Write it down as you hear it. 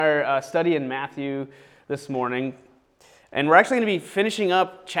study in Matthew this morning, and we're actually going to be finishing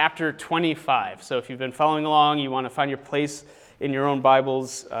up chapter 25. So if you've been following along, you want to find your place in your own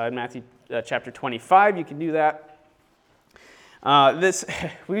Bibles in Matthew chapter 25, you can do that.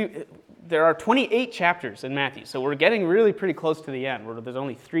 There are 28 chapters in Matthew, so we're getting really pretty close to the end, where there's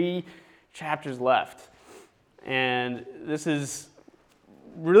only 3 chapters left. And this is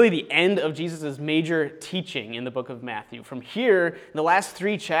really the end of Jesus' major teaching in the book of Matthew. From here, in the last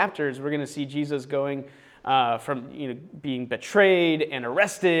 3 chapters, we're going to see Jesus going from being betrayed and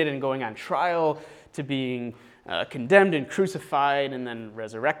arrested and going on trial to being condemned and crucified and then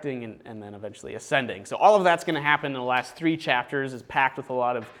resurrecting and then eventually ascending. So all of that's going to happen in the last 3 chapters. Is packed with a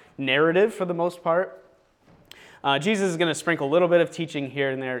lot of narrative for the most part. Jesus is going to sprinkle a little bit of teaching here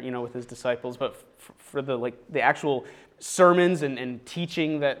and there, with his disciples, but for the actual sermons and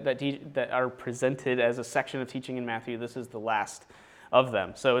teaching that are presented as a section of teaching in Matthew, this is the last of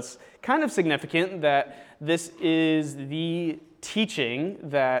them. So it's kind of significant that this is the teaching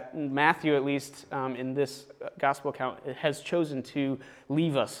that Matthew, at least in this gospel account, has chosen to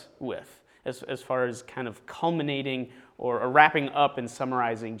leave us with, as far as kind of culminating or wrapping up and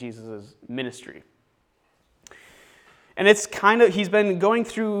summarizing Jesus' ministry. And it's he's been going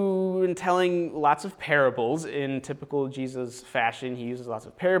through and telling lots of parables in typical Jesus fashion. He uses lots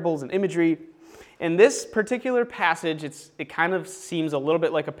of parables and imagery. In this particular passage, it kind of seems a little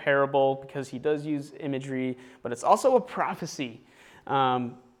bit like a parable because he does use imagery, but it's also a prophecy.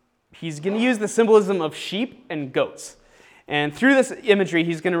 He's going to use the symbolism of sheep and goats. And through this imagery,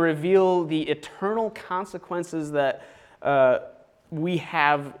 he's going to reveal the eternal consequences that we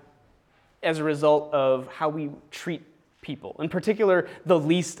have as a result of how we treat people. In particular, the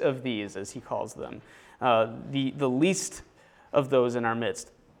least of these, as he calls them, the least of those in our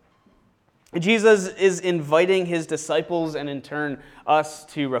midst. Jesus is inviting his disciples and in turn us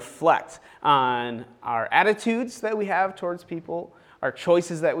to reflect on our attitudes that we have towards people, our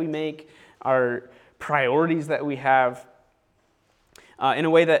choices that we make, our priorities that we have, in a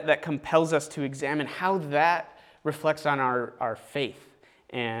way that compels us to examine how that reflects on our faith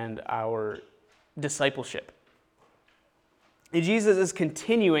and our discipleship. And Jesus is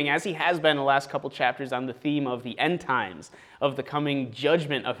continuing, as he has been the last couple chapters, on the theme of the end times, of the coming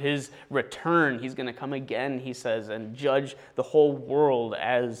judgment, of his return. He's going to come again, he says, and judge the whole world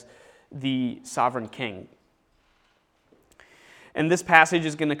as the sovereign king. And this passage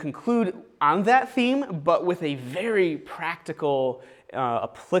is going to conclude on that theme, but with a very practical,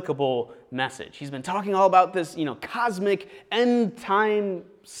 applicable message. He's been talking all about this, cosmic end time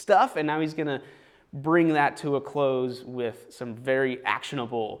stuff, and now he's going to bring that to a close with some very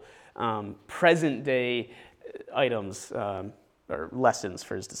actionable present-day items or lessons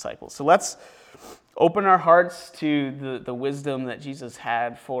for his disciples. So let's open our hearts to the wisdom that Jesus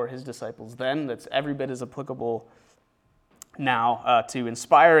had for his disciples then, that's every bit as applicable now, to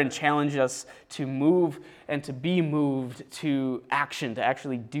inspire and challenge us to move and to be moved to action, to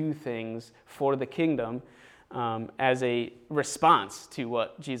actually do things for the kingdom as a response to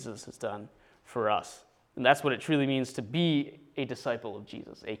what Jesus has done for us. And that's what it truly means to be a disciple of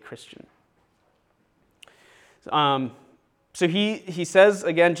Jesus, a Christian. So he says,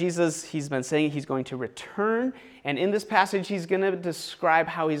 again, Jesus, he's been saying he's going to return, and in this passage he's going to describe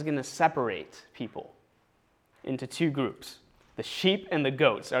how he's going to separate people into 2 groups. The sheep and the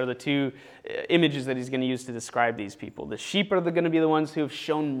goats are the 2 images that he's going to use to describe these people. The sheep are going to be the ones who have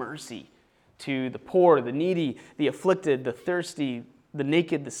shown mercy to the poor, the needy, the afflicted, the thirsty, the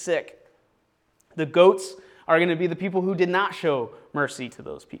naked, the sick. The goats are going to be the people who did not show mercy to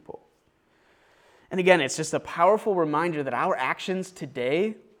those people. And again, it's just a powerful reminder that our actions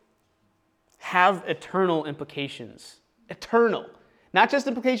today have eternal implications. Eternal. Not just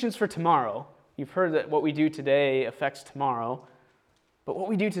implications for tomorrow. You've heard that what we do today affects tomorrow, but what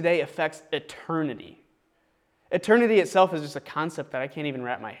we do today affects eternity. Eternity itself is just a concept that I can't even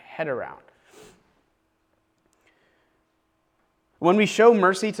wrap my head around. When we show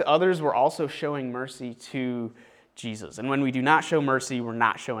mercy to others, we're also showing mercy to Jesus. And when we do not show mercy, we're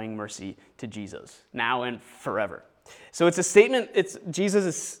not showing mercy to Jesus, now and forever. So it's a statement, Jesus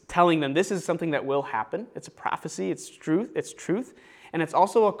is telling them this is something that will happen. It's a prophecy, it's truth, and it's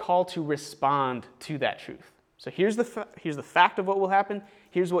also a call to respond to that truth. So here's the fact of what will happen,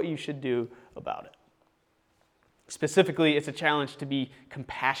 here's what you should do about it. Specifically, it's a challenge to be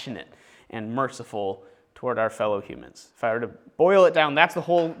compassionate and merciful toward our fellow humans. If I were to boil it down, that's the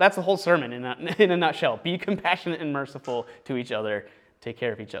whole sermon in a nutshell. Be compassionate and merciful to each other. Take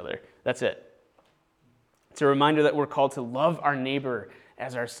care of each other. That's it. It's a reminder that we're called to love our neighbor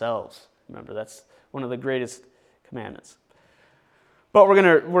as ourselves. Remember, that's one of the greatest commandments. But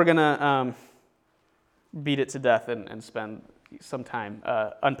we're gonna beat it to death and spend some time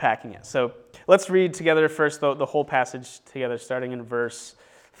unpacking it. So let's read together first the whole passage together, starting in verse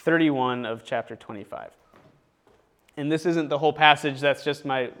 31 of chapter 25. And this isn't the whole passage, that's just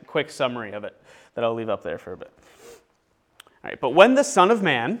my quick summary of it that I'll leave up there for a bit. All right, but when the Son of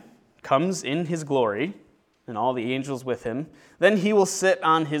Man comes in his glory, and all the angels with him, then he will sit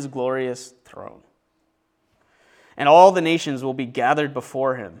on his glorious throne. And all the nations will be gathered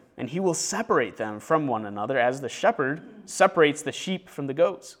before him, and he will separate them from one another as the shepherd separates the sheep from the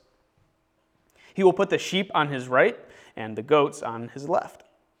goats. He will put the sheep on his right and the goats on his left.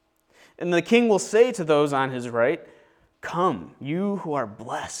 And the king will say to those on his right, "Come, you who are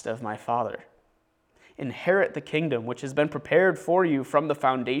blessed of my Father. Inherit the kingdom which has been prepared for you from the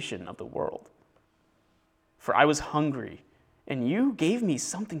foundation of the world. For I was hungry, and you gave me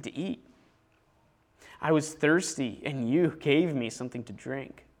something to eat. I was thirsty, and you gave me something to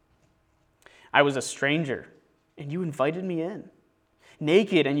drink. I was a stranger, and you invited me in.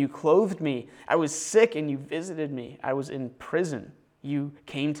 Naked, and you clothed me. I was sick, and you visited me. I was in prison. You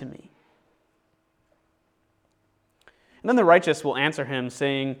came to me." And then the righteous will answer him,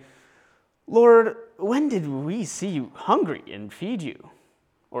 saying, "Lord, when did we see you hungry and feed you,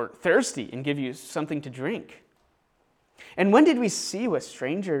 or thirsty and give you something to drink? And when did we see you a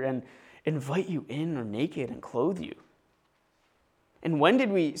stranger and invite you in, or naked and clothe you? And when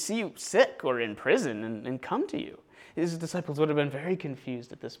did we see you sick or in prison and come to you?" His disciples would have been very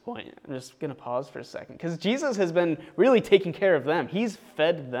confused at this point. I'm just going to pause for a second, because Jesus has been really taking care of them. He's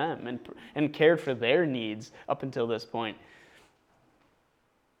fed them and cared for their needs up until this point.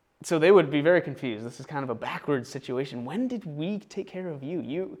 So they would be very confused. This is kind of a backwards situation. When did we take care of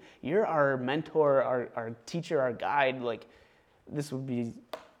you? You're our mentor, our teacher, our guide. Like, this would be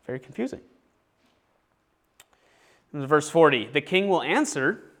very confusing. In verse 40, the king will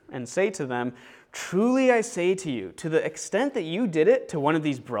answer and say to them, "Truly I say to you, to the extent that you did it to one of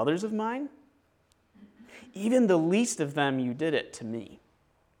these brothers of mine, even the least of them you did it to me."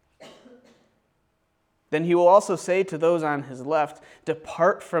 Then he will also say to those on his left,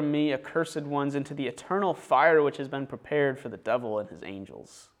 "Depart from me, accursed ones, into the eternal fire which has been prepared for the devil and his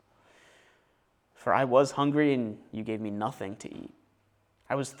angels. For I was hungry, and you gave me nothing to eat.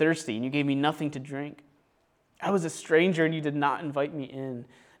 I was thirsty, and you gave me nothing to drink. I was a stranger, and you did not invite me in.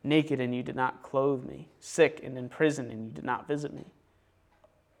 Naked, and you did not clothe me. Sick and in prison, and you did not visit me."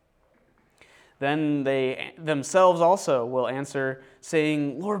 Then they themselves also will answer,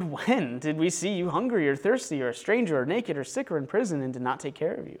 saying, "Lord, when did we see you hungry or thirsty or a stranger or naked or sick or in prison and did not take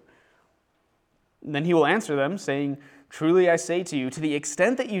care of you?" And then he will answer them, saying, "Truly I say to you, to the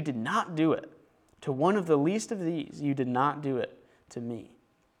extent that you did not do it to one of the least of these, you did not do it to me.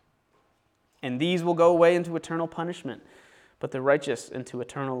 And these will go away into eternal punishment, but the righteous into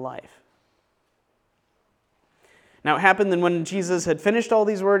eternal life." Now it happened that when Jesus had finished all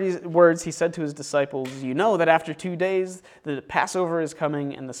these words, he said to his disciples, "You know that after 2 days the Passover is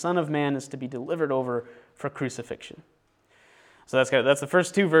coming, and the Son of Man is to be delivered over for crucifixion." So that's the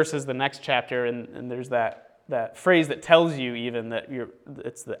first 2 verses, the next chapter, and there's that phrase that tells you even that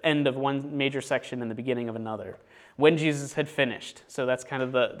it's the end of one major section and the beginning of another. When Jesus had finished. So that's kind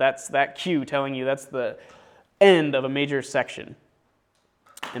of that's that cue telling you that's the end of a major section.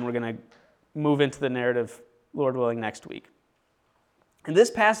 And we're going to move into the narrative, Lord willing, next week. And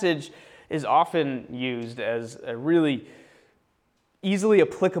this passage is often used as a really easily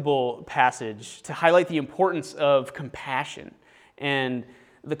applicable passage to highlight the importance of compassion and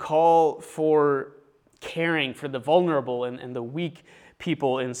the call for caring for the vulnerable and the weak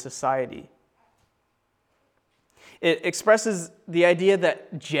people in society. It expresses the idea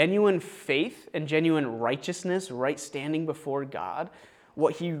that genuine faith and genuine righteousness, right standing before God,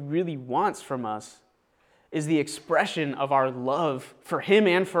 what he really wants from us is the expression of our love for him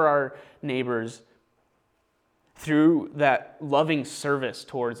and for our neighbors through that loving service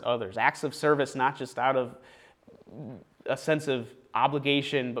towards others. Acts of service, not just out of a sense of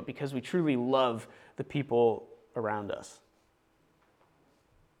obligation, but because we truly love the people around us.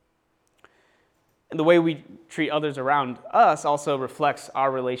 And the way we treat others around us also reflects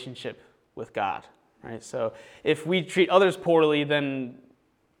our relationship with God, right? So if we treat others poorly, then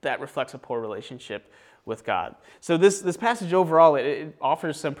that reflects a poor relationship with God. So this passage overall, it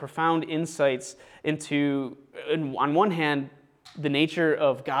offers some profound insights into, on one hand, the nature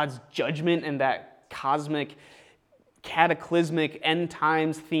of God's judgment and that cosmic, cataclysmic end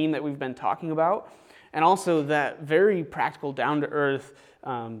times theme that we've been talking about, and also that very practical, down-to-earth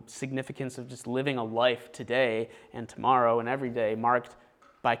significance of just living a life today and tomorrow and every day marked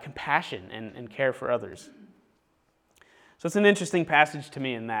by compassion and care for others. So it's an interesting passage to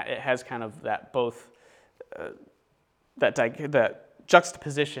me in that it has kind of that both, that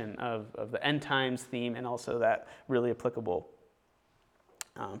juxtaposition of the end times theme and also that really applicable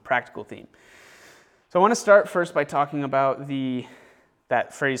practical theme. So I want to start first by talking about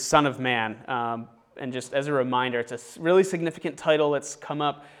that phrase, Son of Man. And just as a reminder, it's a really significant title that's come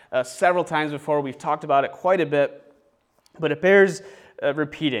up several times before. We've talked about it quite a bit, but it bears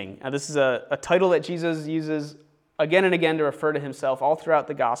repeating. This is a title that Jesus uses again and again to refer to himself all throughout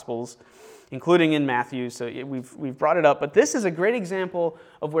the Gospels, including in Matthew. So we've brought it up. But this is a great example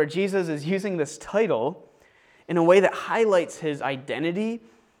of where Jesus is using this title in a way that highlights his identity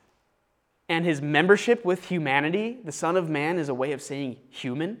and his membership with humanity. The Son of Man is a way of saying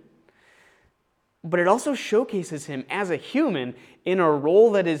human. But it also showcases him as a human in a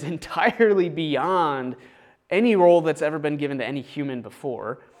role that is entirely beyond any role that's ever been given to any human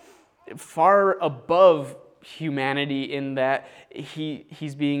before, far above humanity in that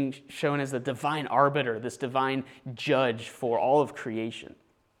he's being shown as the divine arbiter, this divine judge for all of creation.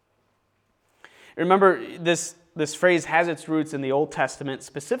 Remember, this phrase has its roots in the Old Testament,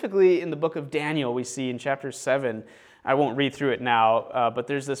 specifically in the book of Daniel we see in chapter 7. I won't read through it now, but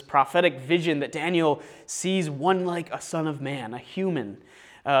there's this prophetic vision that Daniel sees one like a son of man, a human,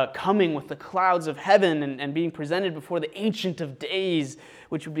 coming with the clouds of heaven and being presented before the Ancient of Days,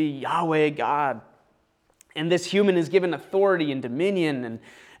 which would be Yahweh God. And this human is given authority and dominion and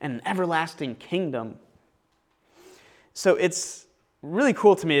an everlasting kingdom. So it's really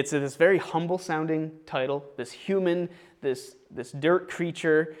cool to me. It's this very humble-sounding title, this human, this dirt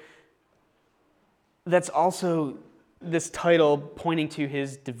creature, that's also this title pointing to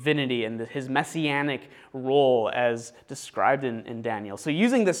his divinity and his messianic role as described in Daniel. So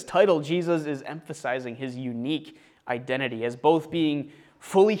using this title, Jesus is emphasizing his unique identity as both being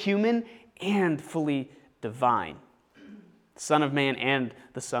fully human and fully divine, the Son of Man and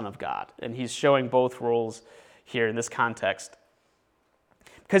the Son of God. And he's showing both roles here in this context.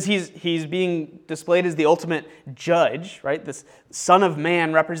 Because he's being displayed as the ultimate judge, right? This Son of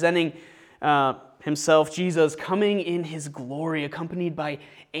Man representing himself, Jesus, coming in his glory, accompanied by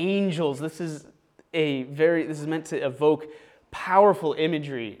angels. This is meant to evoke powerful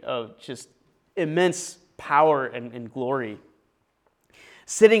imagery of just immense power and glory.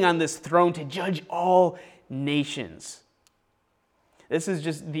 Sitting on this throne to judge all nations. This is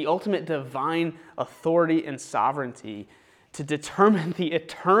just the ultimate divine authority and sovereignty to determine the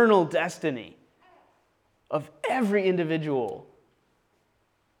eternal destiny of every individual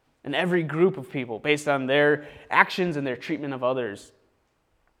and every group of people based on their actions and their treatment of others.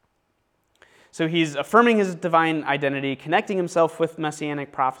 So he's affirming his divine identity, connecting himself with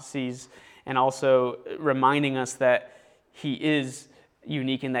messianic prophecies, and also reminding us that he is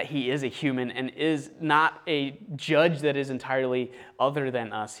unique in that he is a human and is not a judge that is entirely other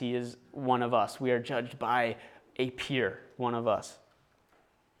than us. He is one of us. We are judged by a peer, one of us.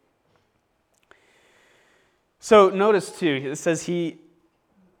 So notice too, it says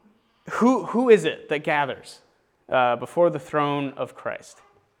who is it that gathers before the throne of Christ?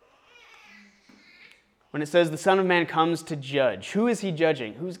 When it says the Son of Man comes to judge, who is he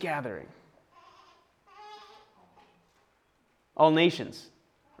judging? Who's gathering? All nations,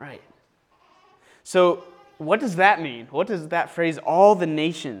 right. So what does that mean? What does that phrase, all the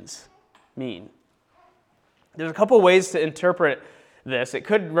nations, mean? There's a couple ways to interpret this. It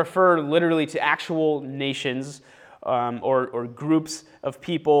could refer literally to actual nations or groups of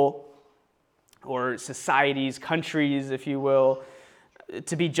people or societies, countries, if you will,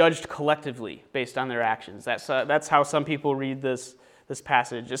 to be judged collectively based on their actions. That's how some people read this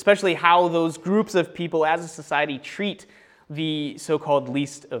passage, especially how those groups of people as a society treat the so-called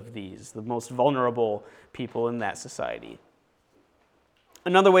least of these, the most vulnerable people in that society.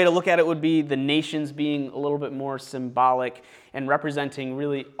 Another way to look at it would be the nations being a little bit more symbolic and representing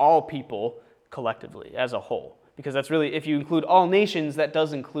really all people collectively as a whole. Because that's really, if you include all nations, that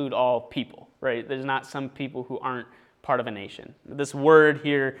does include all people, right? There's not some people who aren't part of a nation. This word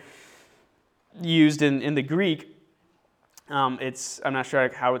here used in the Greek, I'm not sure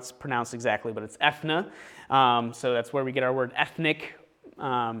how it's pronounced exactly, but it's ethna. So that's where we get our word ethnic.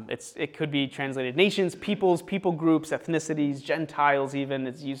 It could be translated nations, peoples, people groups, ethnicities, Gentiles even.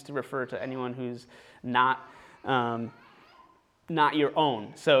 It's used to refer to anyone who's not your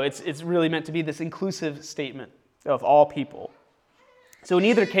own. So it's really meant to be this inclusive statement of all people. So in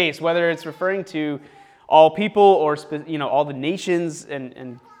either case, whether it's referring to all people or all the nations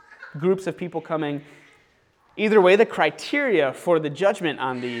and groups of people coming, either way, the criteria for the judgment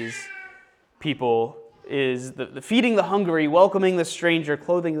on these people is the feeding the hungry, welcoming the stranger,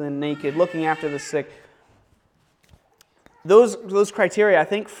 clothing the naked, looking after the sick. those criteria, I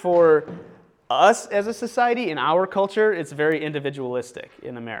think for us as a society, in our culture, it's very individualistic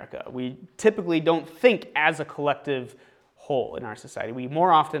in America. We typically don't think as a collective whole in our society. We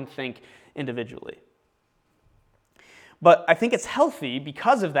more often think individually. But I think it's healthy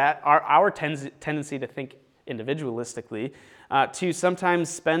because of that, our tendency to think individualistically, to sometimes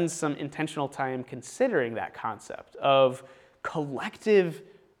spend some intentional time considering that concept of collective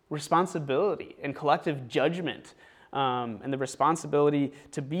responsibility and collective judgment, and the responsibility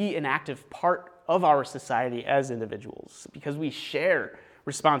to be an active part of our society as individuals, because we share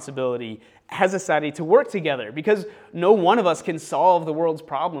responsibility as a society to work together, because no one of us can solve the world's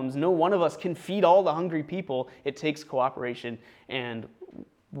problems. No one of us can feed all the hungry people. It takes cooperation and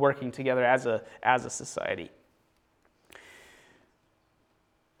working together as a society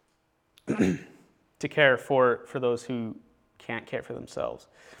to care for those who can't care for themselves.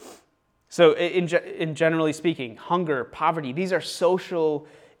 So in generally speaking, hunger, poverty, these are social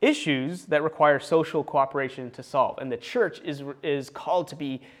issues that require social cooperation to solve. And the church is called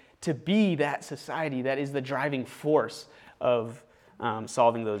to be that society that is the driving force of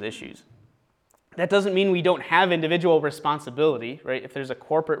solving those issues. That doesn't mean we don't have individual responsibility, right? If there's a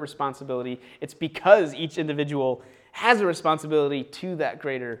corporate responsibility, it's because each individual has a responsibility to that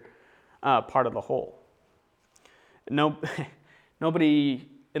greater part of the whole. Nobody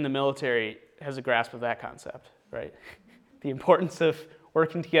in the military has a grasp of that concept, right? The importance of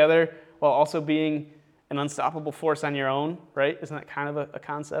working together while also being an unstoppable force on your own, right? Isn't that kind of a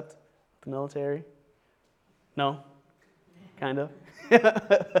concept of the military? No? Kind of?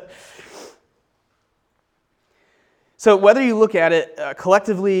 So whether you look at it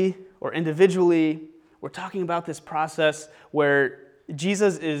collectively or individually, we're talking about this process where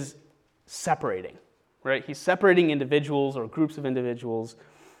Jesus is separating, right? He's separating individuals or groups of individuals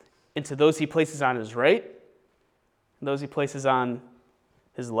into those he places on his right and those he places on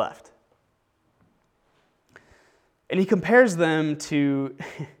his left. And he compares them to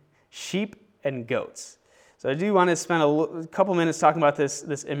sheep and goats. So I do want to spend a couple minutes talking about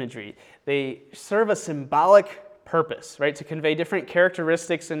this imagery. They serve a symbolic purpose, right, to convey different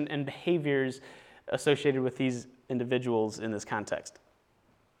characteristics and behaviors associated with these individuals in this context.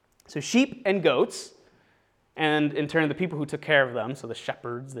 So sheep and goats, and in turn the people who took care of them, so the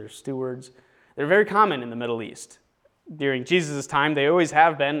shepherds, their stewards, they're very common in the Middle East. During Jesus' time, they always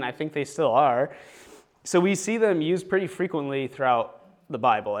have been, and I think they still are. So we see them used pretty frequently throughout the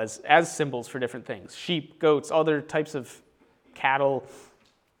Bible as symbols for different things. Sheep, goats, other types of cattle.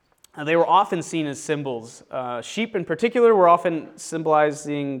 They were often seen as symbols. Sheep in particular were often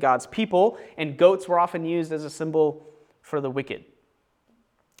symbolizing God's people, and goats were often used as a symbol for the wicked.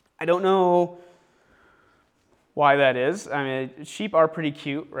 I don't know why that is. I mean, sheep are pretty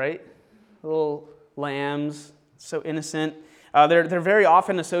cute, right? Little lambs, so innocent. They're very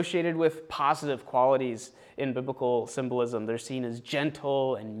often associated with positive qualities in biblical symbolism. They're seen as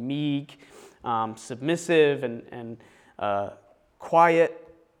gentle and meek, submissive and quiet.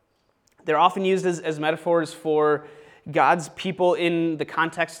 They're often used as metaphors for God's people in the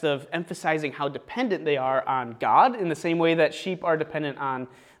context of emphasizing how dependent they are on God, in the same way that sheep are dependent on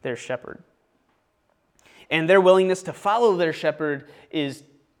their shepherd. And their willingness to follow their shepherd is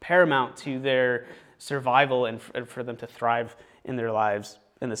paramount to their survival and for them to thrive in their lives.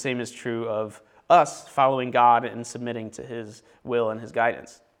 And the same is true of us following God and submitting to his will and his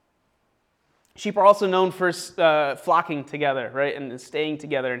guidance. Sheep are also known for flocking together, right, and staying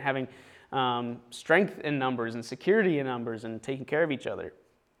together and having strength in numbers and security in numbers and taking care of each other.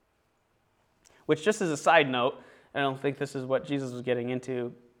 Which, just as a side note, I don't think this is what Jesus was getting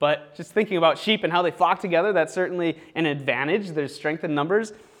into, but just thinking about sheep and how they flock together, that's certainly an advantage. There's strength in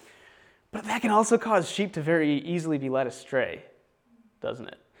numbers. But that can also cause sheep to very easily be led astray, doesn't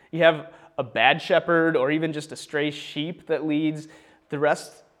it? You have a bad shepherd or even just a stray sheep that leads the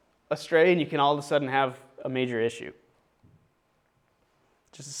rest astray, and you can all of a sudden have a major issue.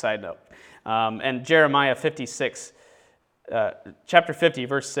 Just a side note. And Jeremiah 56, chapter 50,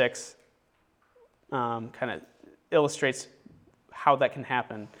 verse 6, kind of illustrates how that can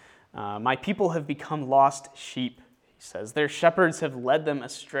happen. My people have become lost sheep, he says. Their shepherds have led them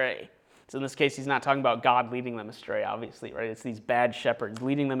astray. So in this case, he's not talking about God leading them astray, obviously, right? It's these bad shepherds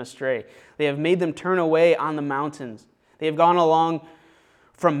leading them astray. They have made them turn away on the mountains. They have gone along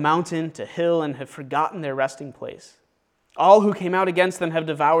from mountain to hill and have forgotten their resting place. All who came out against them have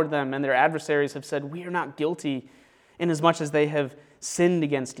devoured them, and their adversaries have said, "We are not guilty," inasmuch as they have sinned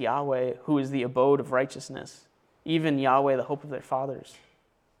against Yahweh, who is the abode of righteousness, even Yahweh, the hope of their fathers.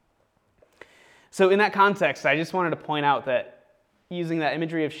 So in that context, I just wanted to point out that using that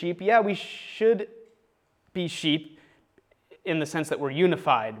imagery of sheep, yeah, we should be sheep in the sense that we're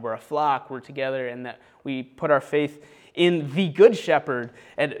unified, we're a flock, we're together, and that we put our faith in the good shepherd,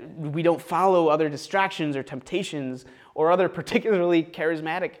 and we don't follow other distractions or temptations or other particularly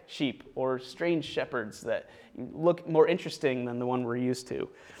charismatic sheep or strange shepherds that look more interesting than the one we're used to.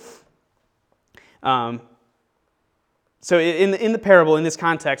 So in the parable, in this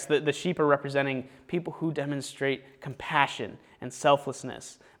context, the sheep are representing people who demonstrate compassion and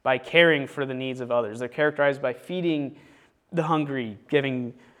selflessness by caring for the needs of others. They're characterized by feeding the hungry,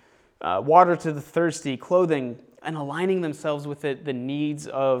 giving water to the thirsty, clothing, and aligning themselves with the needs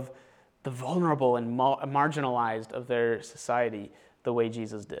of the vulnerable and marginalized of their society the way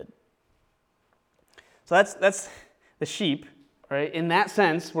Jesus did. So that's the sheep, right? In that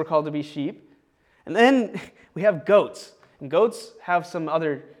sense, we're called to be sheep. And then we have goats. And goats have some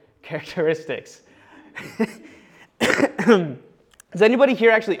other characteristics. Does anybody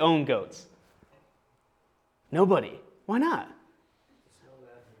here actually own goats? Nobody. Why not?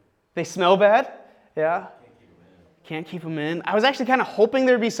 They smell bad? Yeah? Can't keep them in. I was actually kind of hoping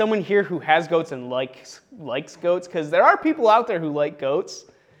there'd be someone here who has goats and likes goats, because there are people out there who like goats.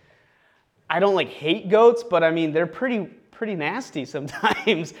 I don't hate goats, but I mean, they're pretty nasty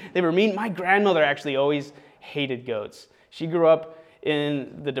sometimes. They were mean. My grandmother actually always hated goats. She grew up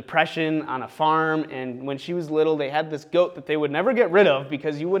in the Depression on a farm, and when she was little, they had this goat that they would never get rid of,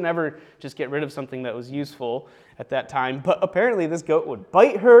 because you would never just get rid of something that was useful at that time. But apparently this goat would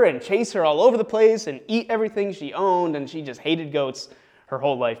bite her and chase her all over the place and eat everything she owned, and she just hated goats her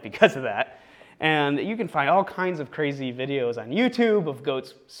whole life because of that. And you can find all kinds of crazy videos on YouTube of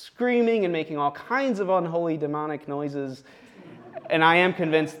goats screaming and making all kinds of unholy demonic noises. And I am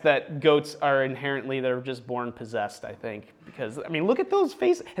convinced that goats are inherently, they're just born possessed, I think. Because, I mean, look at those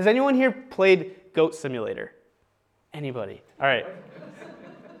faces. Has anyone here played Goat Simulator? Anybody? All right.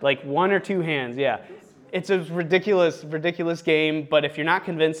 One or two hands, yeah. It's a ridiculous game, but if you're not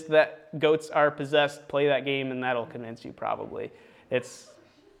convinced that goats are possessed, play that game and that'll convince you probably. It's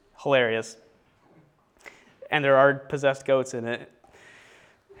hilarious. And there are possessed goats in it.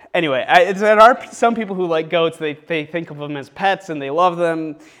 Anyway, there are some people who like goats. They think of them as pets and they love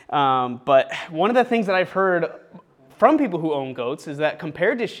them. But one of the things that I've heard from people who own goats is that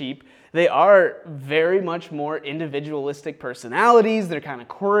compared to sheep, they are very much more individualistic personalities. They're kind of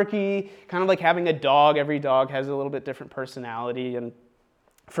quirky, kind of like having a dog. Every dog has a little bit different personality. And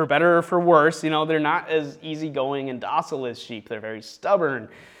for better or for worse, they're not as easygoing and docile as sheep. They're very stubborn,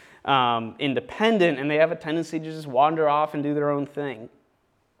 independent, and they have a tendency to just wander off and do their own thing.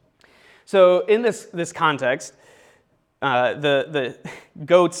 So in this context, the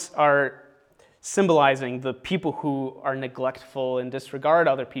goats are symbolizing the people who are neglectful and disregard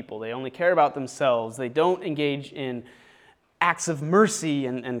other people. They only care about themselves. They don't engage in acts of mercy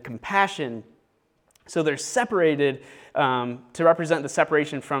and compassion. So they're separated to represent the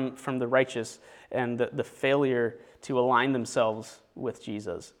separation from the righteous and the failure to align themselves with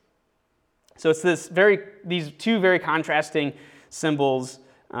Jesus. So it's these two very contrasting symbols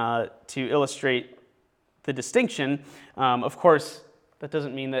to illustrate the distinction. Of course, that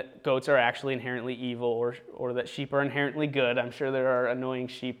doesn't mean that goats are actually inherently evil or that sheep are inherently good. I'm sure there are annoying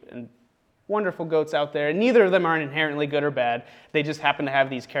sheep and wonderful goats out there. Neither of them are inherently good or bad. They just happen to have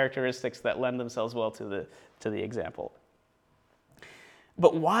these characteristics that lend themselves well to the example.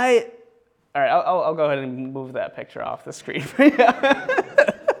 But why? All right, I'll go ahead and move that picture off the screen.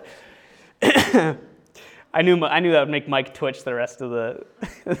 I knew that would make Mike twitch the rest of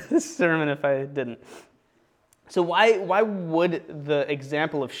the sermon if I didn't. So why would the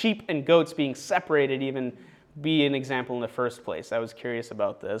example of sheep and goats being separated even be an example in the first place? I was curious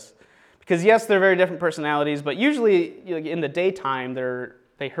about this. Because yes, they're very different personalities, but usually in the daytime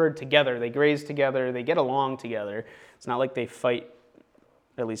they herd together, they graze together, they get along together. It's not like they fight,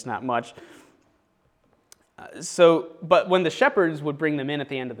 at least not much. But when the shepherds would bring them in at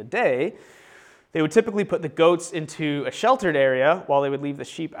the end of the day, they would typically put the goats into a sheltered area while they would leave the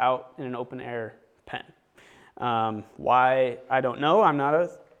sheep out in an open air pen. Why, I don't know. I'm not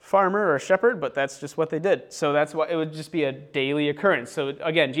a farmer or a shepherd, but that's just what they did. So that's why it would just be a daily occurrence. So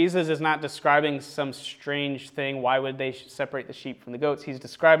again, Jesus is not describing some strange thing. Why would they separate the sheep from the goats? He's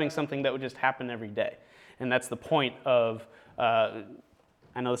describing something that would just happen every day. And that's the point of, I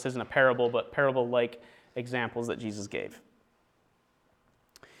know this isn't a parable, but parable-like examples that Jesus gave.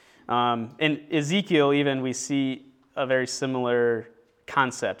 In Ezekiel, even, we see a very similar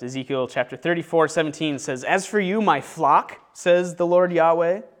concept. Ezekiel chapter 34:17 says, "As for you, my flock, says the Lord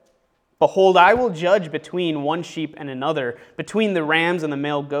Yahweh, behold, I will judge between one sheep and another, between the rams and the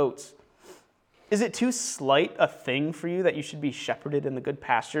male goats. Is it too slight a thing for you that you should be shepherded in the good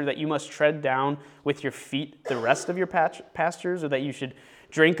pasture, that you must tread down with your feet the rest of your pastures, or that you should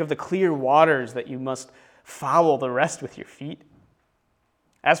drink of the clear waters, that you must follow the rest with your feet?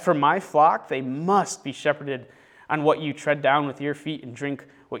 As for my flock, they must be shepherded on what you tread down with your feet and drink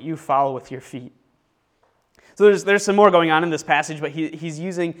what you follow with your feet. So there's some more going on in this passage, but he's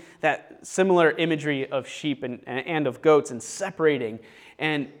using that similar imagery of sheep and of goats and separating.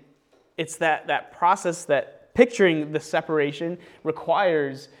 And it's that process that picturing the separation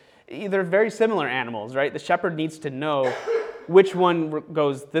requires either very similar animals, right? The shepherd needs to know which one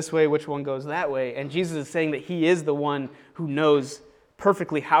goes this way, which one goes that way. And Jesus is saying that he is the one who knows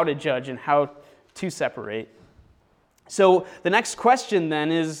perfectly how to judge and how to separate. So the next question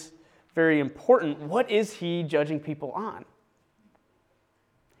then is very important. What is he judging people on?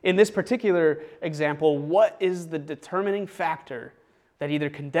 In this particular example, what is the determining factor that either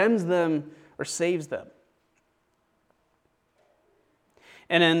condemns them or saves them?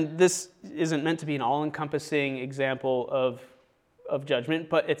 And then this isn't meant to be an all-encompassing example of judgment,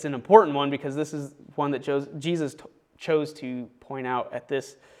 but it's an important one because this is one that Jesus chose to point out at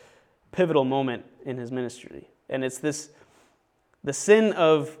this pivotal moment in his ministry. And it's the sin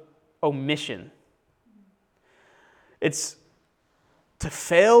of omission. It's to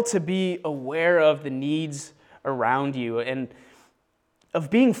fail to be aware of the needs around you and of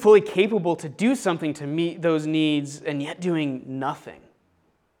being fully capable to do something to meet those needs and yet doing nothing.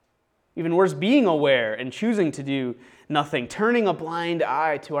 Even worse, being aware and choosing to do nothing, turning a blind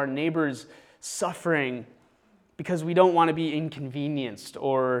eye to our neighbor's suffering because we don't want to be inconvenienced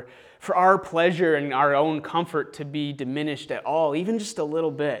or for our pleasure and our own comfort to be diminished at all, even just a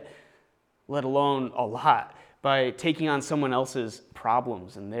little bit, let alone a lot, by taking on someone else's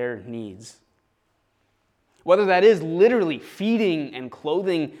problems and their needs. Whether that is literally feeding and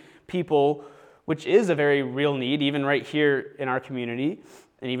clothing people, which is a very real need, even right here in our community,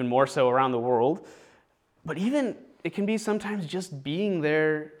 and even more so around the world, but even it can be sometimes just being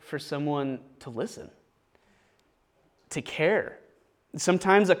there for someone to listen, to care.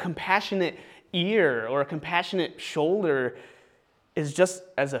 Sometimes a compassionate ear or a compassionate shoulder is just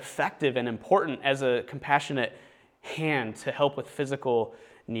as effective and important as a compassionate hand to help with physical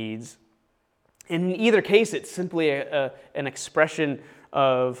needs. In either case, it's simply an expression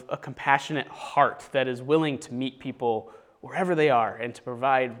of a compassionate heart that is willing to meet people wherever they are and to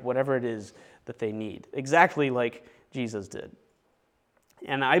provide whatever it is that they need, exactly like Jesus did.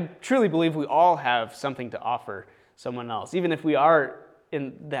 And I truly believe we all have something to offer someone else, even if we are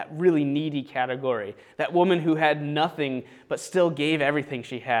in that really needy category. That woman who had nothing but still gave everything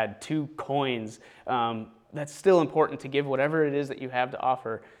she had, 2 coins. That's still important to give whatever it is that you have to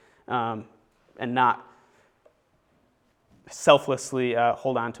offer and not selflessly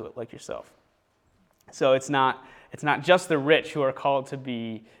hold on to it like yourself. So it's not just the rich who are called to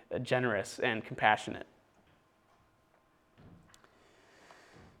be generous and compassionate.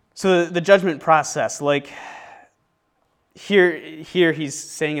 So the judgment process, like here he's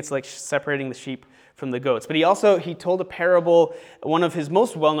saying it's like separating the sheep from the goats. But he told a parable. One of his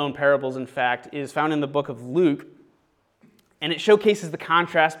most well-known parables, in fact, is found in the book of Luke. And it showcases the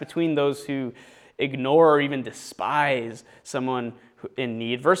contrast between those who ignore or even despise someone in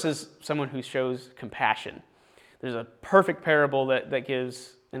need versus someone who shows compassion. There's a perfect parable that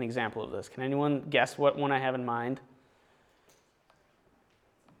gives an example of this. Can anyone guess what one I have in mind?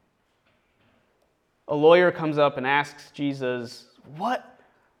 A lawyer comes up and asks Jesus, "What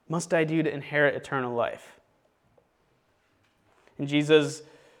must I do to inherit eternal life?" And Jesus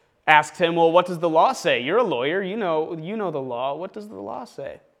asks him, "Well, what does the law say? You're a lawyer. You know the law. What does the law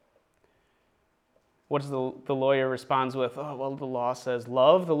say?" What does the lawyer responds with? "Oh, well, the law says,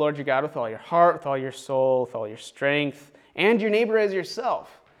 love the Lord your God with all your heart, with all your soul, with all your strength, and your neighbor as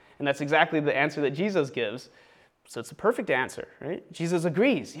yourself." And that's exactly the answer that Jesus gives. So it's a perfect answer, right? Jesus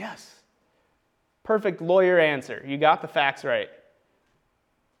agrees, yes. Perfect lawyer answer. You got the facts right.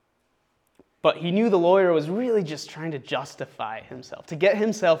 But he knew the lawyer was really just trying to justify himself, to get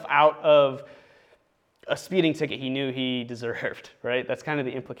himself out of a speeding ticket he knew he deserved, right? That's kind of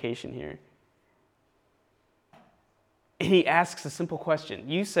the implication here. And he asks a simple question.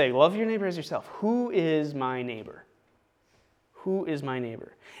 You say, love your neighbor as yourself. Who is my neighbor? Who is my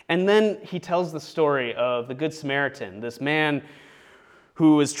neighbor? And then he tells the story of the Good Samaritan, this man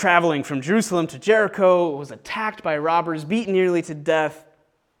who was traveling from Jerusalem to Jericho, was attacked by robbers, beaten nearly to death,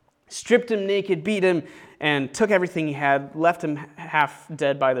 stripped him naked, beat him, and took everything he had, left him half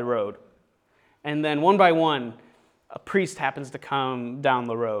dead by the road. And then one by one, a priest happens to come down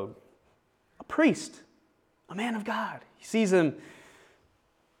the road. A priest, a man of God. He sees him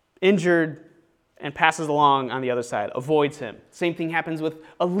injured, and passes along on the other side, avoids him. Same thing happens with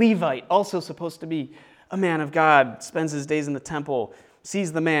a Levite, also supposed to be a man of God, spends his days in the temple,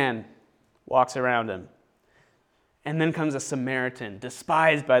 sees the man, walks around him. And then comes a Samaritan,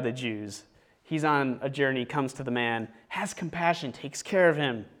 despised by the Jews. He's on a journey, comes to the man, has compassion, takes care of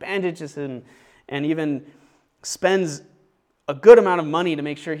him, bandages him, and even spends a good amount of money to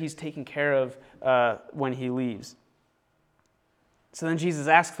make sure he's taken care of when he leaves. So then Jesus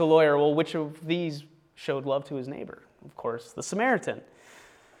asks the lawyer, well, which of these showed love to his neighbor? Of course, the Samaritan.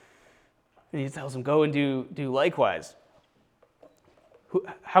 And he tells him, go and do likewise.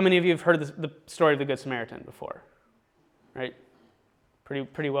 How many of you have heard the story of the Good Samaritan before? Right?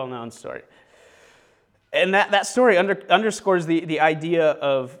 Pretty well-known story. And that story underscores the idea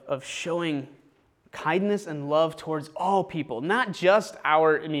of showing kindness and love towards all people, not just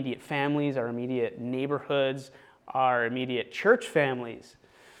our immediate families, our immediate neighborhoods, our immediate church families,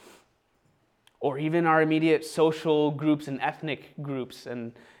 or even our immediate social groups and ethnic groups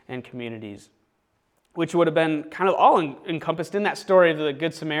and communities, which would have been kind of all encompassed in that story of the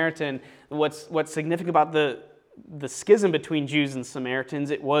Good Samaritan. What's significant about the schism between Jews and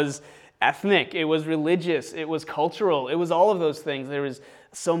Samaritans, it was ethnic, it was religious, it was cultural, it was all of those things. There was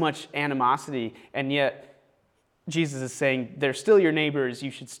so much animosity, and yet Jesus is saying, they're still your neighbors,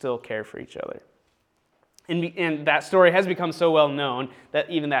 you should still care for each other. And that story has become so well known that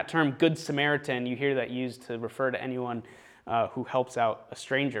even that term, Good Samaritan, you hear that used to refer to anyone who helps out a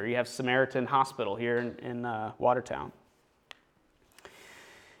stranger. You have Samaritan Hospital here in Watertown.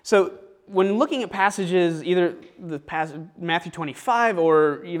 So when looking at passages, either the passage Matthew 25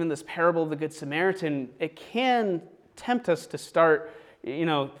 or even this parable of the Good Samaritan, it can tempt us to start,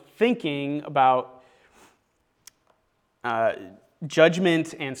 thinking about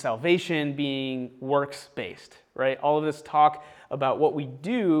judgment and salvation being works-based, right? All of this talk about what we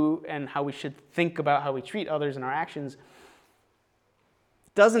do and how we should think about how we treat others in our actions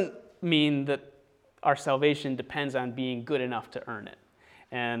doesn't mean that our salvation depends on being good enough to earn it.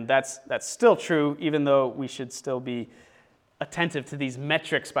 And that's still true, even though we should still be attentive to these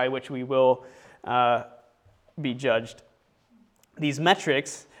metrics by which we will be judged. These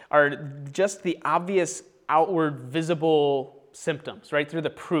metrics are just the obvious outward visible symptoms, right, through the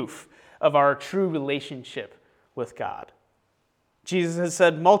proof of our true relationship with God. Jesus has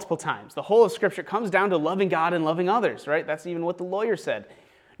said multiple times, the whole of Scripture comes down to loving God and loving others, right? That's even what the lawyer said.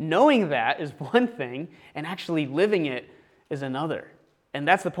 Knowing that is one thing, and actually living it is another. And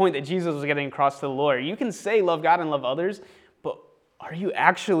that's the point that Jesus was getting across to the lawyer. You can say love God and love others, but are you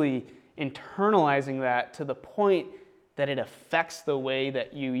actually internalizing that to the point that it affects the way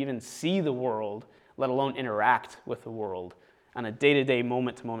that you even see the world, let alone interact with the world on a day-to-day,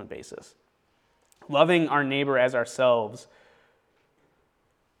 moment-to-moment basis? Loving our neighbor as ourselves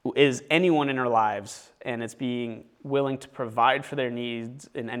is anyone in our lives, and it's being willing to provide for their needs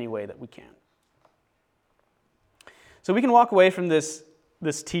in any way that we can. So we can walk away from this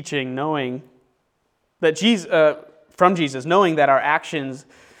teaching knowing that from Jesus, knowing that our actions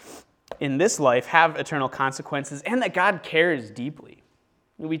in this life have eternal consequences and that God cares deeply.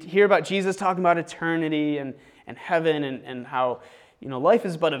 We hear about Jesus talking about eternity and heaven and how life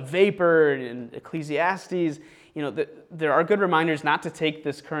is but a vapor in Ecclesiastes. There are good reminders not to take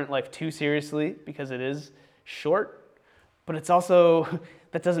this current life too seriously because it is short, but it's also,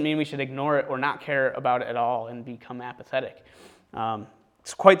 that doesn't mean we should ignore it or not care about it at all and become apathetic.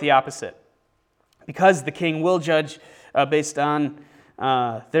 It's quite the opposite, because the king will judge based on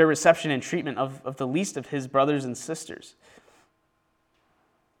their reception and treatment of the least of his brothers and sisters.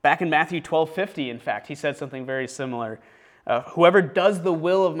 Back in Matthew 12:50, in fact, he said something very similar. Whoever does the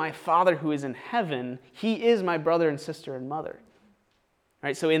will of my Father who is in heaven, he is my brother and sister and mother.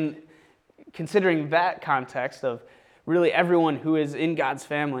 Right? So in considering that context of really everyone who is in God's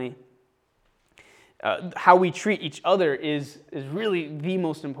family, how we treat each other is really the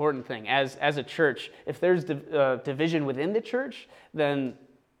most important thing as a church. If there's division within the church, then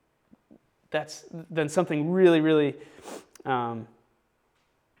something really, really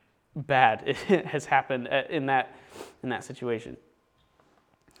bad has happened in that situation.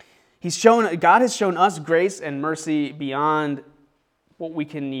 God has shown us grace and mercy beyond what we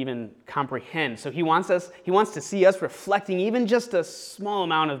can even comprehend. So he wants to see us reflecting even just a small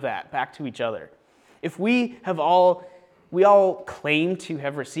amount of that back to each other. If we all claim to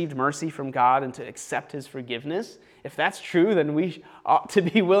have received mercy from God and to accept his forgiveness, if that's true, then we ought to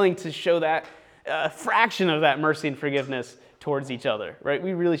be willing to show that a fraction of that mercy and forgiveness towards each other, right?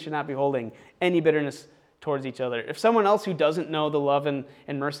 We really should not be holding any bitterness towards each other. If someone else who doesn't know the love and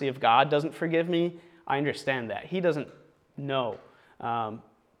mercy of God doesn't forgive me, I understand that. He doesn't know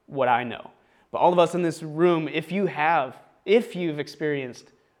what I know. But all of us in this room, if you've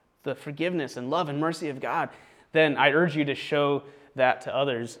experienced the forgiveness and love and mercy of God, then I urge you to show that to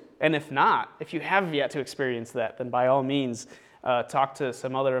others. And if not, if you have yet to experience that, then by all means, talk to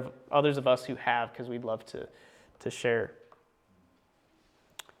some others of us who have, because we'd love to share.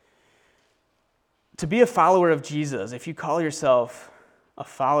 To be a follower of Jesus, if you call yourself a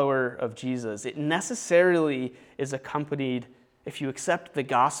follower of Jesus, it necessarily is accompanied, if you accept the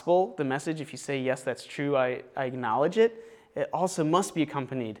gospel, the message, if you say, yes, that's true, I acknowledge it, it also must be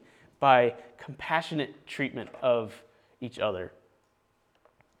accompanied by compassionate treatment of each other.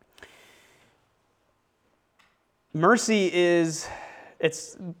 Mercy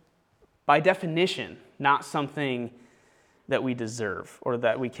it's by definition not something that we deserve or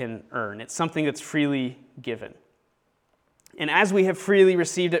that we can earn. It's something that's freely given. And as we have freely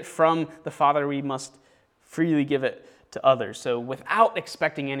received it from the Father, we must freely give it to others. So without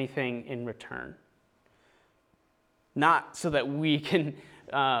expecting anything in return. Not so that we can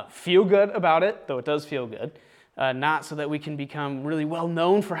feel good about it, though it does feel good. Not so that we can become really well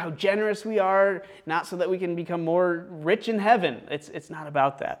known for how generous we are. Not so that we can become more rich in heaven. It's not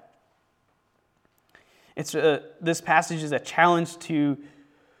about that. This passage is a challenge to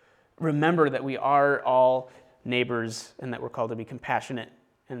remember that we are all neighbors and that we're called to be compassionate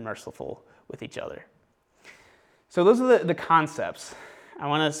and merciful with each other. So those are the concepts. I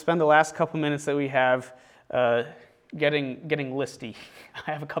want to spend the last couple minutes that we have getting listy.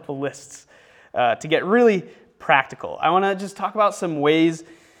 I have a couple lists to get really practical. I want to just talk about some ways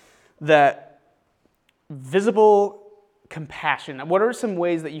that visible compassion, what are some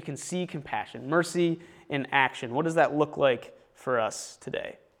ways that you can see compassion, mercy in action? What does that look like for us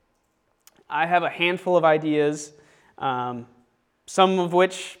today? I have a handful of ideas, some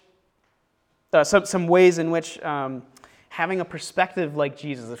ways in which having a perspective like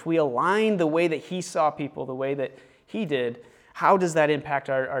Jesus, if we align the way that he saw people, the way that he did, how does that impact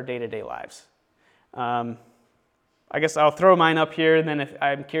our day-to-day lives? I guess I'll throw mine up here, and then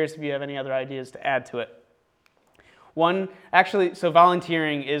I'm curious if you have any other ideas to add to it. So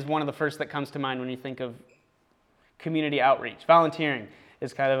volunteering is one of the first that comes to mind when you think of community outreach. Volunteering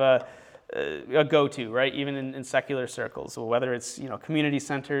is kind of a go-to, right? Even in secular circles. So whether it's community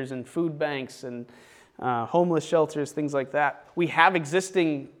centers and food banks and homeless shelters, things like that. We have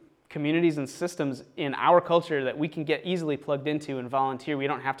existing communities and systems in our culture that we can get easily plugged into and volunteer. We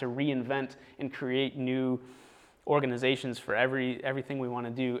don't have to reinvent and create new organizations for everything we want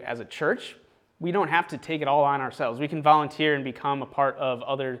to do as a church. We don't have to take it all on ourselves. We can volunteer and become a part of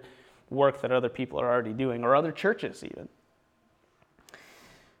other work that other people are already doing, or other churches even.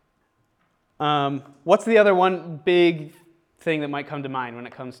 What's the other one big thing that might come to mind when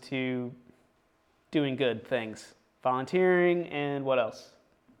it comes to doing good things? Volunteering, and what else?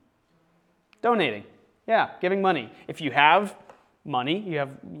 Donating. Yeah, giving money. If you have money, you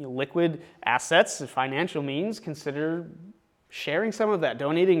have liquid assets, financial means, consider sharing some of that,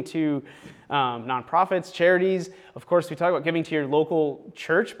 donating to nonprofits, charities. Of course, we talk about giving to your local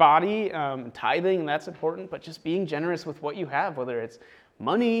church body, tithing, that's important, but just being generous with what you have, whether it's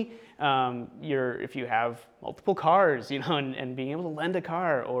money, if you have multiple cars, and being able to lend a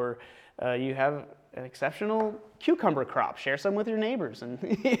car, or you have an exceptional cucumber crop, share some with your neighbors, and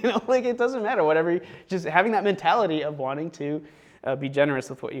it doesn't matter, whatever, just having that mentality of wanting to be generous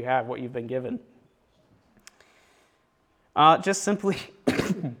with what you have, what you've been given. Just simply,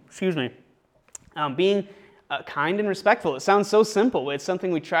 excuse me, being kind and respectful. It sounds so simple. It's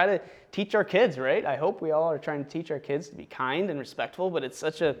something we try to teach our kids, right? I hope we all are trying to teach our kids to be kind and respectful, but it's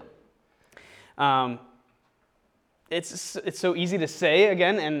such a, it's so easy to say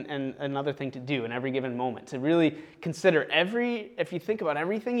again, and another thing to do in every given moment, to really consider if you think about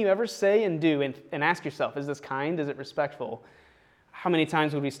everything you ever say and do, and ask yourself, is this kind? Is it respectful? How many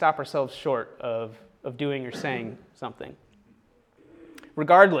times would we stop ourselves short of doing or saying something?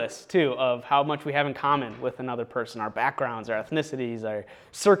 Regardless, too, of how much we have in common with another person, our backgrounds, our ethnicities, our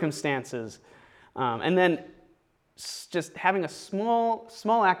circumstances. And then just having a small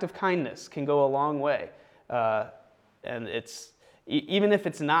act of kindness can go a long way. And it's, even if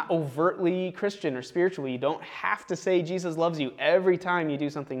it's not overtly Christian or spiritual, you don't have to say Jesus loves you every time you do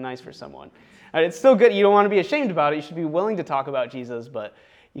something nice for someone. It's still good. You don't want to be ashamed about it. You should be willing to talk about Jesus, but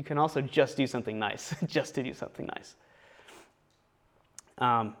you can also just do something nice, just to do something nice.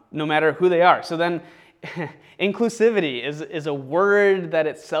 No matter who they are. So then, inclusivity is a word that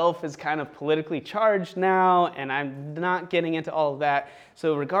itself is kind of politically charged now, and I'm not getting into all of that.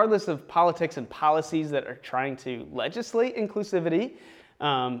 So regardless of politics and policies that are trying to legislate inclusivity,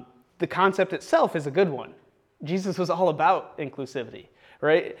 the concept itself is a good one. Jesus was all about inclusivity,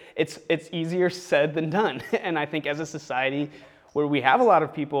 right? It's easier said than done. And I think as a society where we have a lot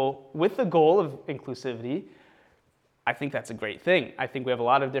of people with the goal of inclusivity, I think that's a great thing. I think we have a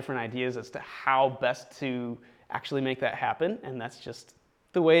lot of different ideas as to how best to actually make that happen, and that's just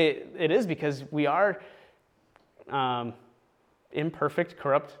the way it is because we are imperfect,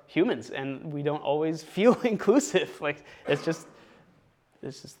 corrupt humans, and we don't always feel inclusive. Like, it's just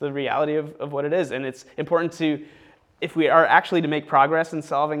the reality of what it is, and it's important to, if we are actually to make progress in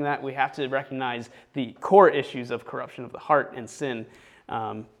solving that, we have to recognize the core issues of corruption of the heart and sin.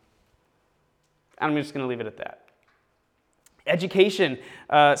 I'm just going to leave it at that. Education,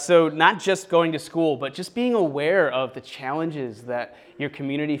 so not just going to school, but just being aware of the challenges that your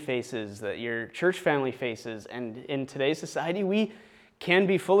community faces, that your church family faces, and in today's society, we can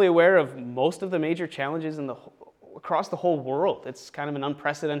be fully aware of most of the major challenges across the whole world. It's kind of an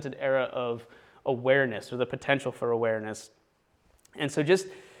unprecedented era of awareness, or the potential for awareness. And so just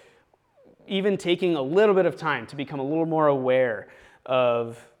even taking a little bit of time to become a little more aware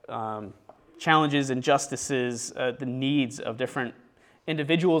of challenges, injustices, the needs of different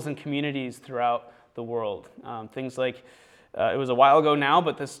individuals and communities throughout the world. Things like, it was a while ago now,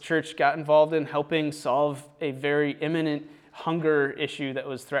 but this church got involved in helping solve a very imminent hunger issue that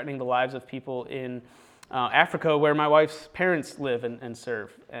was threatening the lives of people in Africa, where my wife's parents live and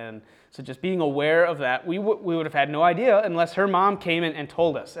serve. And so just being aware of that, we would have had no idea unless her mom came in and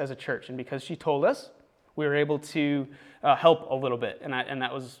told us as a church. And because she told us, we were able to help a little bit. And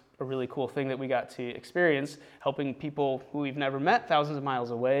that was a really cool thing that we got to experience, helping people who we've never met thousands of miles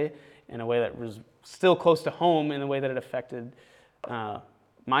away in a way that was still close to home, in a way that it affected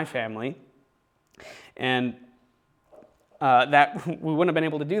my family. And that we wouldn't have been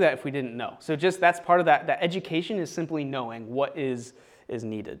able to do that if we didn't know. So just that's part of that. That education is simply knowing what is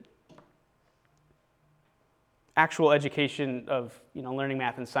needed. Actual education of learning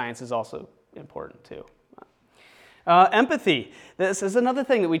math and science is also important too. Empathy. This is another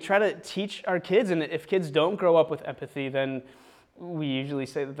thing that we try to teach our kids, and if kids don't grow up with empathy, then we usually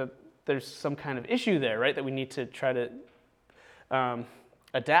say that there's some kind of issue there, right? That we need to try to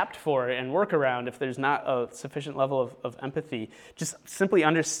adapt for and work around if there's not a sufficient level of empathy. Just simply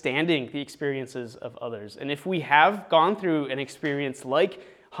understanding the experiences of others. And if we have gone through an experience like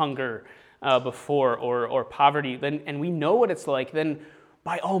hunger before or poverty, and we know what it's like, then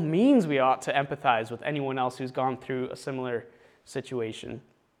by all means, we ought to empathize with anyone else who's gone through a similar situation.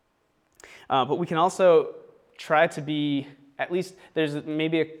 But we can also try to be, at least there's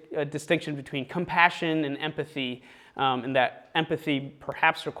maybe a distinction between compassion and empathy, and that empathy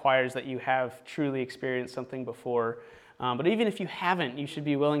perhaps requires that you have truly experienced something before. But even if you haven't, you should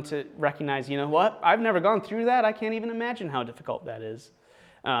be willing to recognize, you know what, I've never gone through that. I can't even imagine how difficult that is.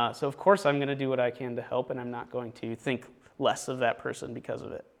 So of course I'm going to do what I can to help, and I'm not going to think less of that person because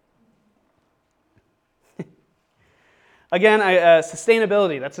of it. Again,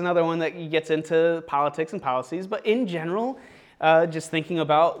 sustainability, that's another one that gets into politics and policies, but in general, just thinking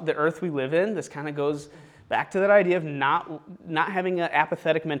about the earth we live in, this kind of goes back to that idea of not having an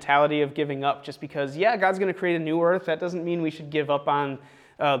apathetic mentality of giving up just because, yeah, God's going to create a new earth. That doesn't mean we should give up on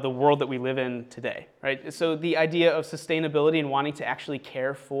the world that we live in today, right? So the idea of sustainability and wanting to actually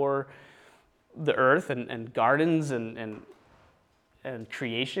care for the earth and gardens and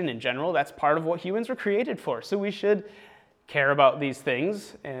creation in general, that's part of what humans were created for. So we should care about these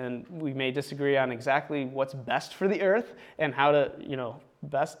things, and we may disagree on exactly what's best for the earth and how to,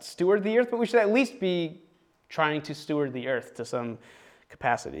 best steward the earth, but we should at least be trying to steward the earth to some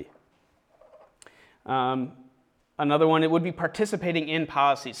capacity. Another one, it would be participating in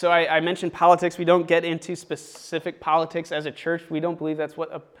policy. So I mentioned politics. We don't get into specific politics as a church. We don't believe that's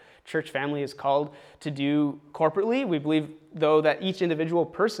what a church family is called to do corporately. We believe, though, that each individual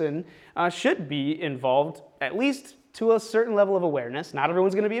person should be involved, at least to a certain level of awareness. Not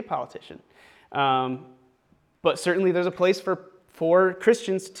everyone's going to be a politician. But certainly there's a place for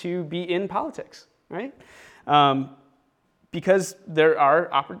Christians to be in politics, right? Because there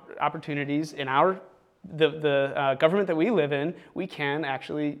are opportunities in the government that we live in, we can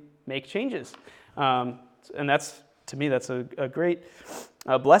actually make changes. And that's, to me, that's a great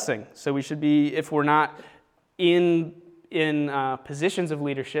blessing. So we should be, if we're not in positions of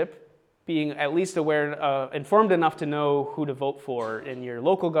leadership, being at least aware, informed enough to know who to vote for in your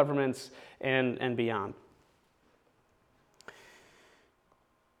local governments and beyond.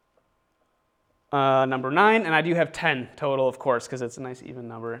 Number 9, and I do have 10 total, of course, because it's a nice even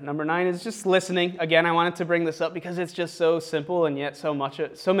number. Number 9 is just listening. Again, I wanted to bring this up because it's just so simple, and yet so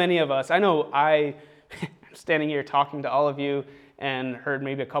many of us. I know I'm standing here talking to all of you and heard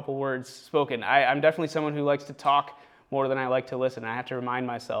maybe a couple words spoken. I'm definitely someone who likes to talk more than I like to listen. I have to remind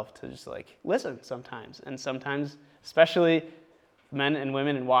myself to just like listen sometimes. And sometimes, especially men and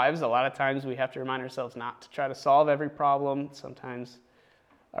women and wives, a lot of times we have to remind ourselves not to try to solve every problem. Sometimes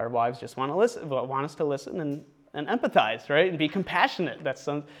our wives just want us to listen and empathize, right? And be compassionate. That's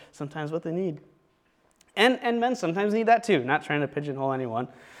sometimes what they need. And men sometimes need that too, not trying to pigeonhole anyone.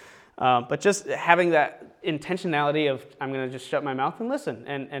 But just having that intentionality of, I'm going to just shut my mouth and listen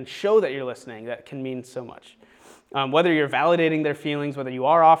and show that you're listening, that can mean so much. Whether you're validating their feelings, whether you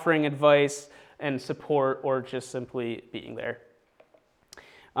are offering advice and support, or just simply being there.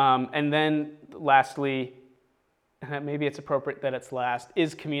 And then lastly, maybe it's appropriate that it's last,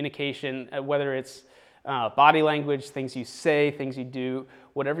 is communication, whether it's body language, things you say, things you do,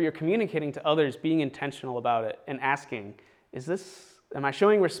 whatever you're communicating to others, being intentional about it and asking, am I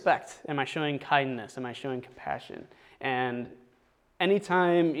showing respect? Am I showing kindness? Am I showing compassion? And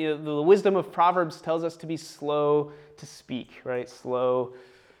anytime, the wisdom of Proverbs tells us to be slow to speak, right? Slow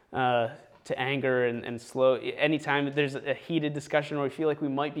to anger and slow. Anytime there's a heated discussion or we feel like we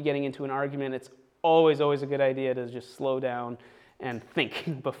might be getting into an argument, it's always a good idea to just slow down and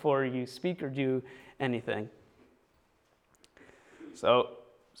think before you speak or do anything. So,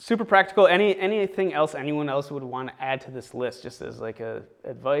 super practical. Anything else anyone else would want to add to this list, just as like a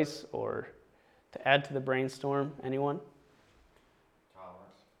advice or to add to the brainstorm? Anyone?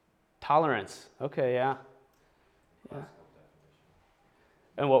 Tolerance. Okay, yeah.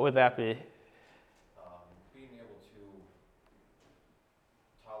 And what would that be? Being able to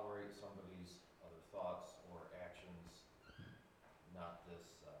tolerate somebody's other thoughts or actions, not this,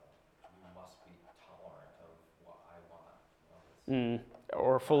 you must be tolerant of what I want.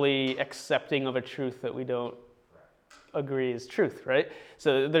 Or fully accepting of a truth that we don't agree is truth, right?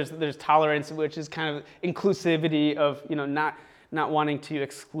 So there's tolerance, which is kind of inclusivity of, not wanting to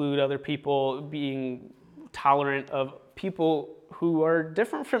exclude other people, being tolerant of people who are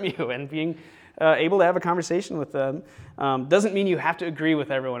different from you and being able to have a conversation with them. Doesn't mean you have to agree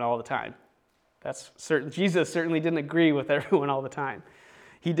with everyone all the time. That's certain. Jesus certainly didn't agree with everyone all the time.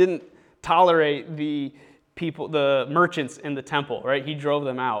 He didn't tolerate the people, the merchants in the temple, right? He drove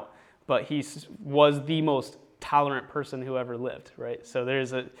them out, but he was the most tolerant person who ever lived, right? So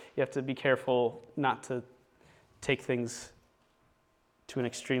you have to be careful not to take things to an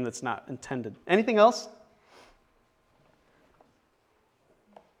extreme that's not intended. Anything else?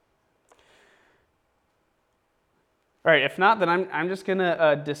 All right, if not, then I'm just going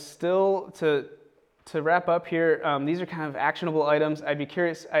to distill to wrap up here. These are kind of actionable items. I'd be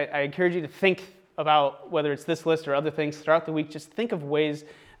curious, I encourage you to think about whether it's this list or other things throughout the week. Just think of ways,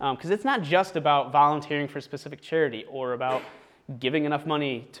 because it's not just about volunteering for a specific charity or about giving enough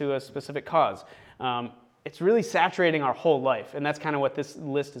money to a specific cause. It's really saturating our whole life, and that's kind of what this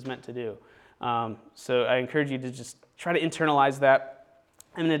list is meant to do. So I encourage you to just try to internalize that.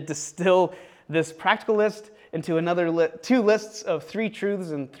 I'm going to distill this practical list into another two lists of 3 truths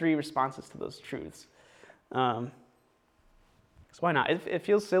and 3 responses to those truths. So why not? It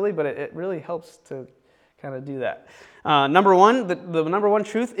feels silly, but it really helps to kind of do that. Number one, the number one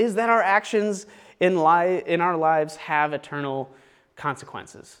truth is that our actions in our lives have eternal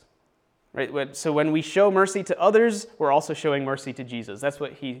consequences. Right? So when we show mercy to others, we're also showing mercy to Jesus. That's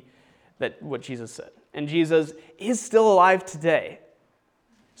what Jesus said. And Jesus is still alive today.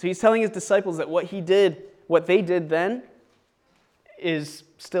 So he's telling his disciples that what they did then is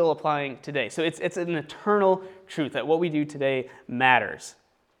still applying today. So it's an eternal truth that what we do today matters.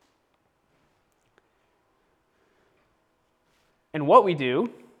 And what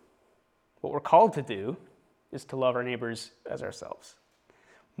we're called to do, is to love our neighbors as ourselves.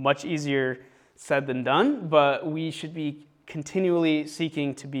 Much easier said than done, but we should be continually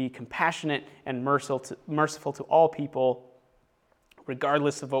seeking to be compassionate and merciful to all people,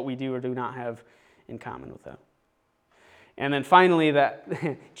 regardless of what we do or do not have in common with them. And then finally, that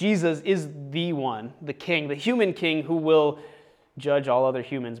Jesus is the one, the king, the human king who will judge all other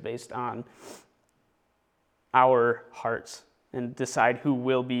humans based on our hearts and decide who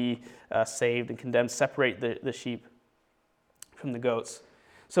will be saved and condemned, separate the sheep from the goats.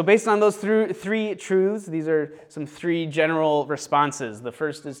 So based on those 3 truths, these are some 3 general responses. The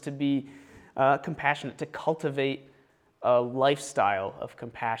first is to be compassionate, to cultivate a lifestyle of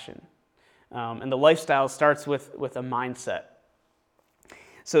compassion. And the lifestyle starts with a mindset.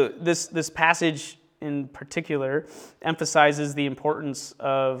 So this passage in particular emphasizes the importance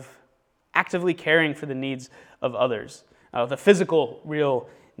of actively caring for the needs of others, the physical, real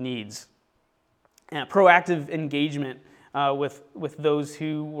needs. And proactive engagement with those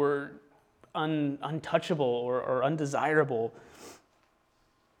who were untouchable or undesirable.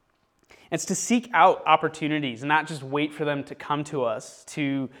 It's to seek out opportunities, not just wait for them to come to us,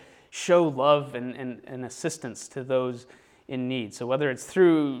 to show love and assistance to those in need. So whether it's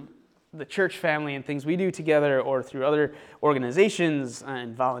through the church family and things we do together, or through other organizations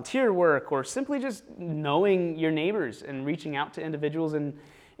and volunteer work, or simply just knowing your neighbors and reaching out to individuals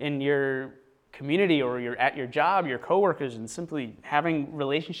in your community, or you're at your job, your coworkers, and simply having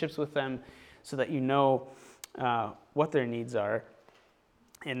relationships with them so that you know what their needs are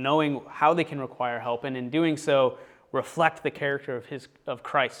and knowing how they can require help, and in doing so reflect the character of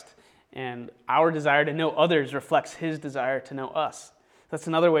Christ. And our desire to know others reflects his desire to know us. That's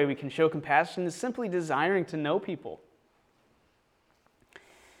another way we can show compassion, is simply desiring to know people.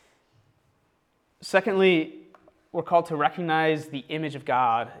 Secondly, we're called to recognize the image of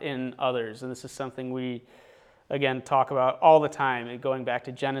God in others. And this is something we, again, talk about all the time, going back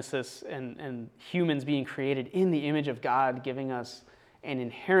to Genesis and humans being created in the image of God, giving us an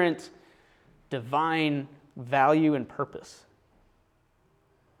inherent divine value and purpose.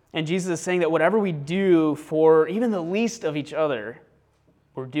 And Jesus is saying that whatever we do for even the least of each other,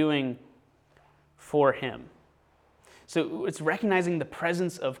 we're doing for him. So it's recognizing the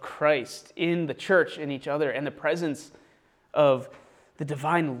presence of Christ in the church, in each other, and the presence of the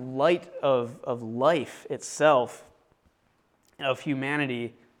divine light of life itself, of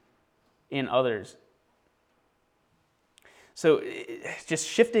humanity in others. So just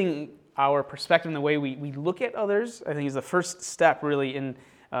shifting our perspective in the way we look at others, I think, is the first step really in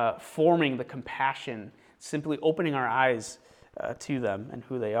forming the compassion, simply opening our eyes to them and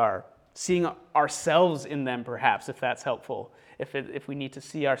who they are. Seeing ourselves in them, perhaps, if that's helpful. If we need to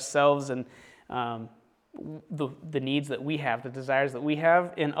see ourselves and the needs that we have, the desires that we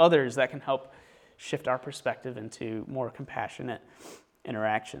have in others, that can help shift our perspective into more compassionate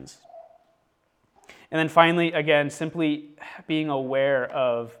interactions. And then finally, again, simply being aware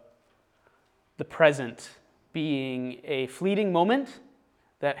of the present being a fleeting moment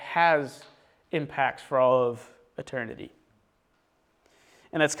that has impacts for all of eternity.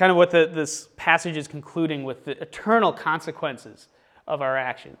 And that's kind of what this passage is concluding with, the eternal consequences of our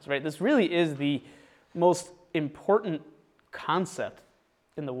actions, right? This really is the most important concept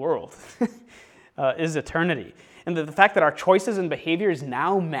in the world, is eternity. And the fact that our choices and behaviors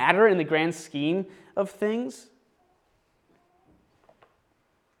now matter in the grand scheme of things.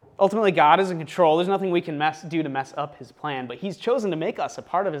 Ultimately, God is in control. There's nothing we can do to mess up his plan, but he's chosen to make us a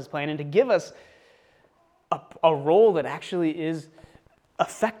part of his plan and to give us a role that actually is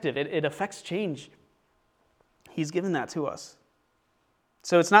effective. It affects change. He's given that to us.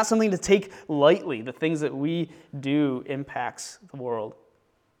 So it's not something to take lightly. The things that we do impacts the world.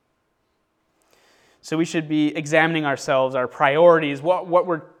 So we should be examining ourselves, our priorities, what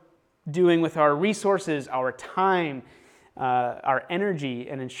we're doing with our resources, our time, our energy,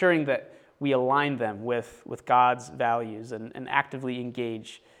 and ensuring that we align them with God's values and actively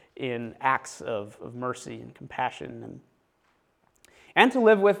engage in acts of mercy and compassion, and to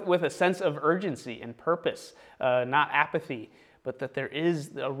live with a sense of urgency and purpose, not apathy, but that there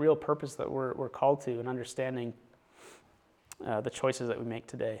is a real purpose that we're called to, and understanding the choices that we make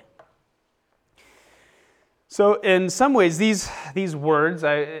today. So in some ways, these words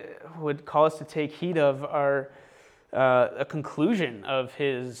I would call us to take heed of are a conclusion of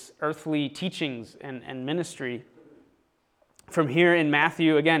his earthly teachings and ministry. From here in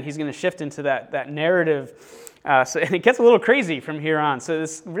Matthew, again, he's going to shift into that narrative. And it gets a little crazy from here on. So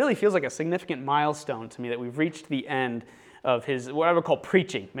this really feels like a significant milestone to me, that we've reached the end of his, what I would call,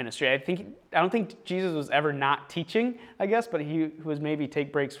 preaching ministry. I don't think Jesus was ever not teaching, I guess, but he was maybe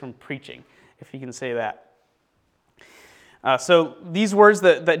take breaks from preaching, if you can say that. So these words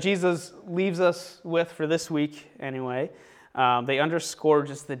that Jesus leaves us with for this week, anyway, they underscore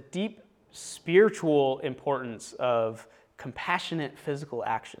just the deep spiritual importance of compassionate physical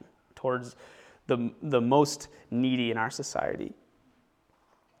action towards the most needy in our society.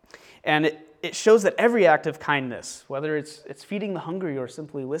 And it shows that every act of kindness, whether it's feeding the hungry or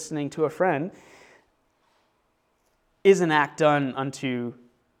simply listening to a friend, is an act done unto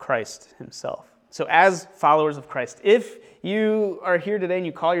Christ himself. So as followers of Christ, if you are here today and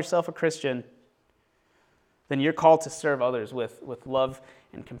you call yourself a Christian, then you're called to serve others with love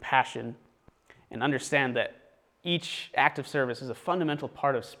and compassion, and understand that each act of service is a fundamental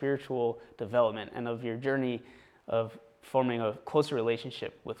part of spiritual development and of your journey of forming a closer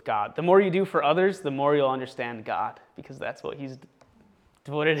relationship with God. The more you do for others, the more you'll understand God, because that's what he's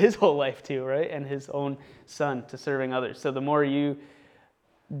devoted his whole life to, right? And his own son to serving others. So the more you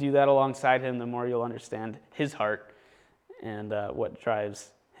do that alongside him, the more you'll understand his heart and what drives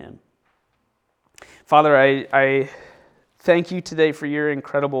him. Father, I thank you today for your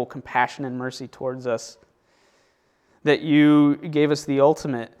incredible compassion and mercy towards us, that you gave us the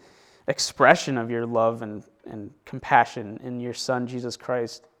ultimate expression of your love and compassion in your Son, Jesus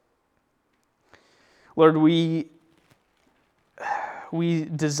Christ. Lord, we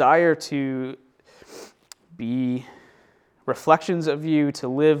desire to be reflections of you, to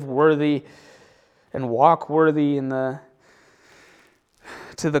live worthy and walk worthy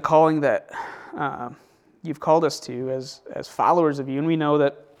to the calling that you've called us to as followers of you. And we know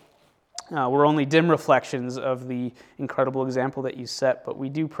that we're only dim reflections of the incredible example that you set, but we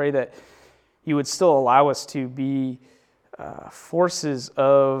do pray that you would still allow us to be forces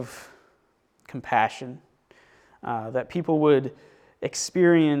of compassion, that people would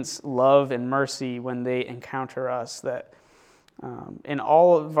experience love and mercy when they encounter us, that in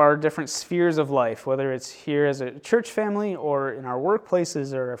all of our different spheres of life, whether it's here as a church family or in our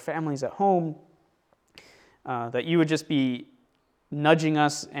workplaces or our families at home, that you would just be nudging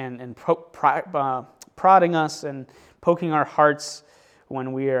us and prodding us and poking our hearts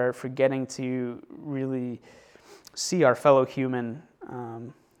when we are forgetting to really see our fellow human,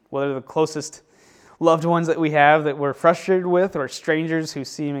 whether the closest loved ones that we have that we're frustrated with, or strangers who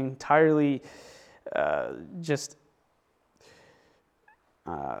seem entirely just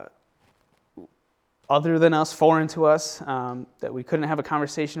other than us, foreign to us, that we couldn't have a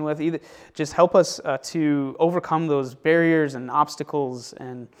conversation with. Either just help us to overcome those barriers and obstacles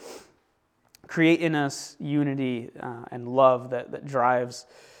and create in us unity and love that drives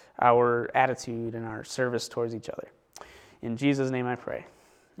our attitude and our service towards each other. In Jesus' name I pray.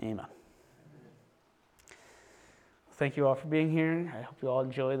 Amen. Thank you all for being here. I hope you all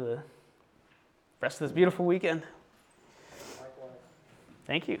enjoy the rest of this beautiful weekend. Likewise.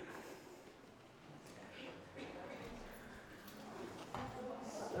 Thank you.